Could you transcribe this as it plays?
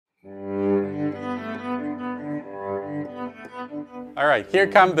All right, here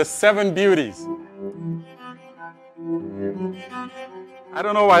come the 7 beauties. I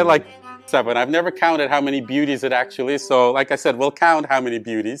don't know why I like 7. I've never counted how many beauties it actually is. So like I said, we'll count how many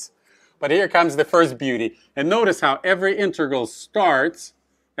beauties. But here comes the first beauty. And notice how every integral starts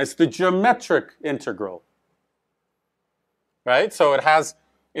as the geometric integral. Right? So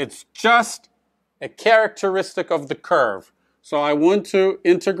it's just a characteristic of the curve. So I want to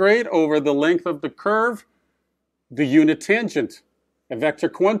integrate over the length of the curve the unit tangent, a vector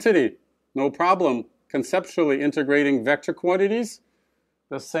quantity. No problem. Conceptually integrating vector quantities,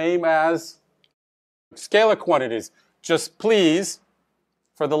 the same as scalar quantities. Just please,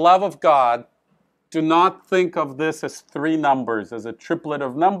 for the love of God, do not think of this as 3 numbers, as a triplet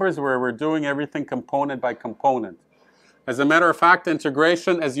of numbers where we're doing everything component by component. As a matter of fact,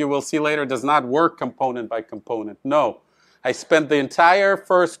 integration, as you will see later, does not work component by component. No. I spent the entire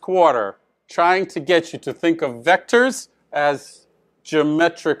first quarter trying to get you to think of vectors as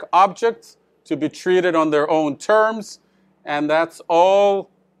geometric objects to be treated on their own terms, and that's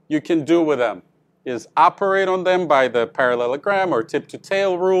all you can do with them, is operate on them by the parallelogram or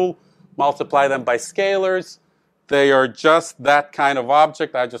tip-to-tail rule, multiply them by scalars. They are just that kind of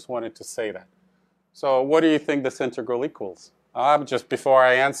object. I just wanted to say that. So what do you think this integral equals? Just before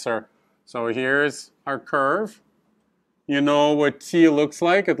I answer, so here's our curve. You know what t looks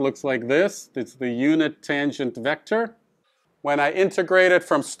like. It looks like this. It's the unit tangent vector. When I integrate it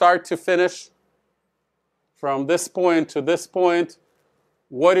from start to finish, from this point to this point,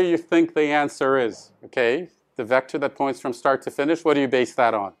 what do you think the answer is? Okay, the vector that points from start to finish, what do you base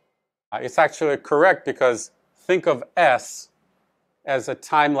that on? It's actually correct because think of s as a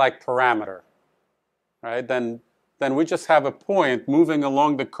time-like parameter, right? Then we just have a point moving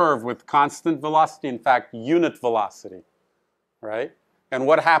along the curve with constant velocity, in fact, unit velocity, right? And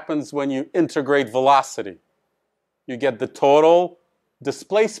what happens when you integrate velocity? You get the total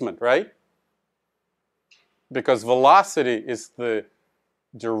displacement, right? Because velocity is the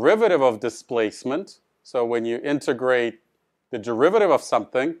derivative of displacement. So when you integrate the derivative of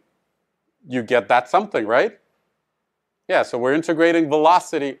something, you get that something, right? Yeah, so we're integrating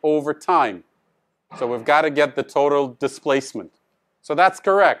velocity over time. So we've got to get the total displacement. So that's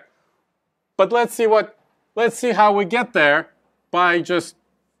correct. But let's see how we get there by just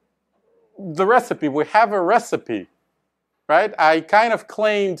the recipe. We have a recipe, right? I kind of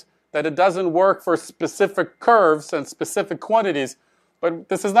claimed that it doesn't work for specific curves and specific quantities, but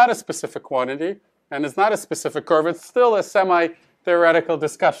this is not a specific quantity, and it's not a specific curve. It's still a semi-theoretical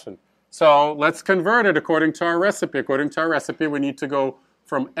discussion. So let's convert it according to our recipe. According to our recipe, we need to go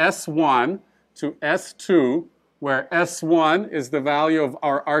from S1 to S2, where S1 is the value of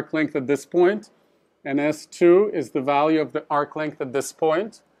our arc length at this point, and S2 is the value of the arc length at this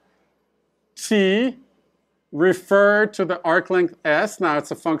point. T refer to the arc length S. Now it's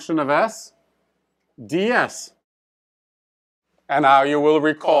a function of S, ds. And now you will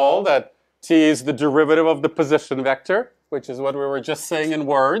recall that t is the derivative of the position vector, which is what we were just saying in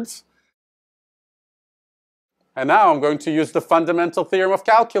words. And now I'm going to use the fundamental theorem of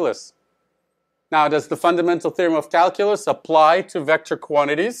calculus. Now, does the fundamental theorem of calculus apply to vector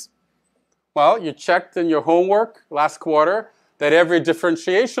quantities? Well, you checked in your homework last quarter that every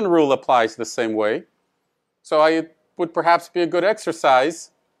differentiation rule applies the same way. So it would perhaps be a good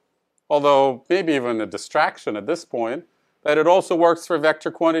exercise, although maybe even a distraction at this point, that it also works for vector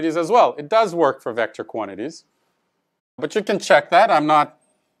quantities as well. It does work for vector quantities. But you can check that. I'm not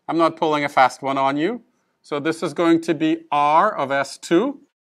pulling a fast one on you. So this is going to be R of S2.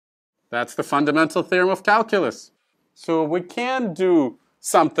 That's the fundamental theorem of calculus. So we can do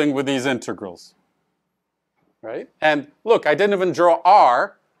something with these integrals, right? And look, I didn't even draw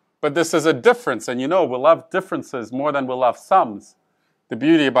R, but this is a difference. And you know, we love differences more than we love sums. The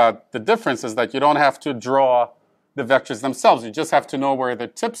beauty about the difference is that you don't have to draw the vectors themselves. You just have to know where the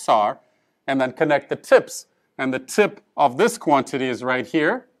tips are and then connect the tips. And the tip of this quantity is right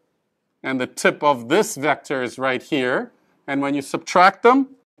here. And the tip of this vector is right here. And when you subtract them,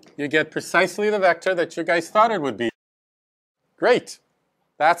 you get precisely the vector that you guys thought it would be. Great.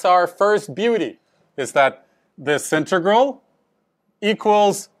 That's our first beauty, is that this integral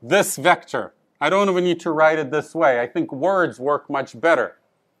equals this vector. I don't even need to write it this way. I think words work much better,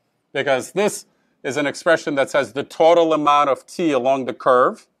 because this is an expression that says the total amount of t along the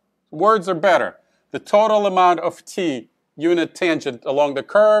curve. Words are better. The total amount of t unit tangent along the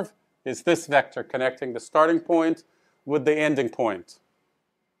curve is this vector connecting the starting point with the ending point.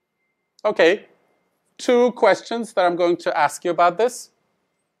 Okay, 2 questions that I'm going to ask you about this.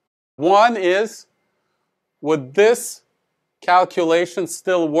 One is, would this calculation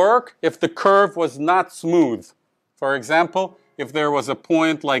still work if the curve was not smooth? For example, if there was a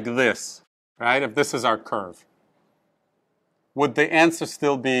point like this, right? If this is our curve, would the answer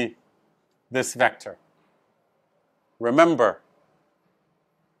still be this vector? Remember,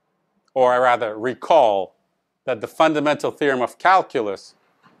 or rather recall, that the fundamental theorem of calculus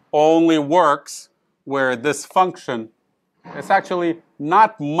only works where this function, it's actually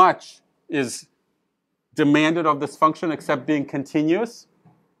not much is demanded of this function except being continuous,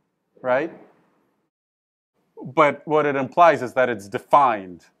 right? But what it implies is that it's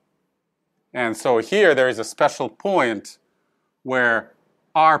defined. And so here there is a special point where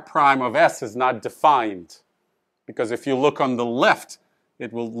r prime of s is not defined. Because if you look on the left,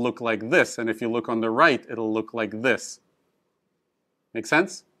 it will look like this. And if you look on the right, it'll look like this. Make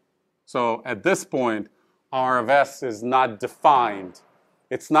sense? So at this point, r of s is not defined.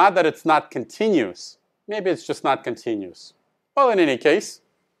 It's not that it's not continuous. Maybe it's just not continuous. Well, in any case,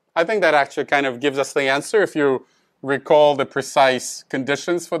 I think that actually kind of gives us the answer if you recall the precise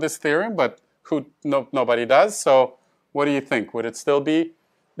conditions for this theorem, but nobody does. So what do you think? Would it still be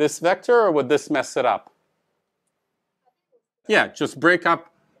this vector, or would this mess it up? Yeah, just break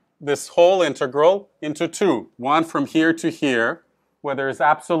up this whole integral into two. One from here to here, where there's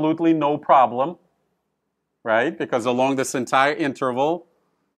absolutely no problem, right? Because along this entire interval,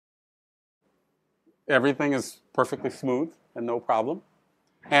 everything is perfectly smooth and no problem.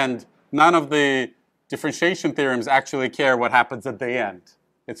 And none of the differentiation theorems actually care what happens at the end.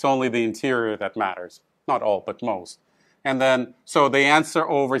 It's only the interior that matters. Not all, but most. And then, so the answer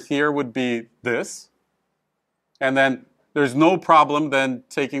over here would be this. And then there's no problem then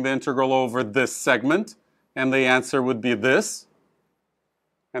taking the integral over this segment. And the answer would be this.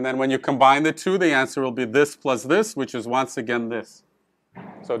 And then when you combine the two, the answer will be this plus this, which is once again this.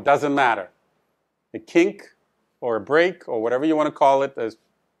 So it doesn't matter. A kink or a break or whatever you want to call it, a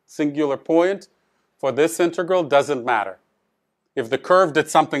singular point for this integral doesn't matter. If the curve did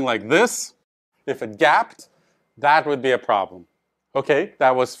something like this, if it gapped, that would be a problem. Okay,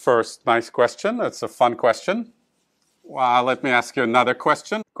 that was first nice question. That's a fun question. Let me ask you another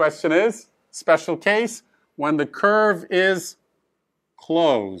question. Question is, special case, when the curve is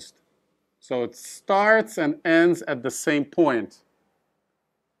closed. So it starts and ends at the same point.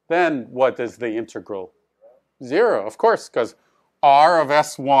 Then what is the integral? 0, of course, because r of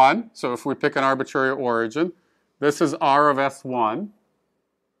s1, so if we pick an arbitrary origin, this is r of s1.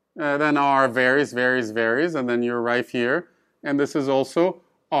 Then r varies, and then you arrive here. And this is also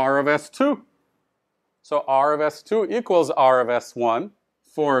r of s2. So r of s2 equals r of s1.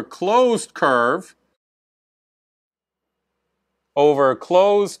 For a closed curve, over a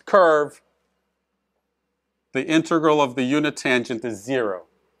closed curve, the integral of the unit tangent is 0.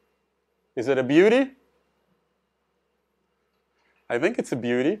 Is it a beauty? I think it's a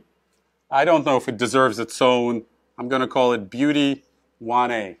beauty. I don't know if it deserves its own. I'm going to call it beauty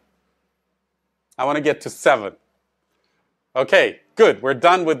 1a. I want to get to 7. Okay, good. We're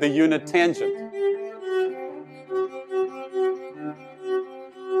done with the unit tangent.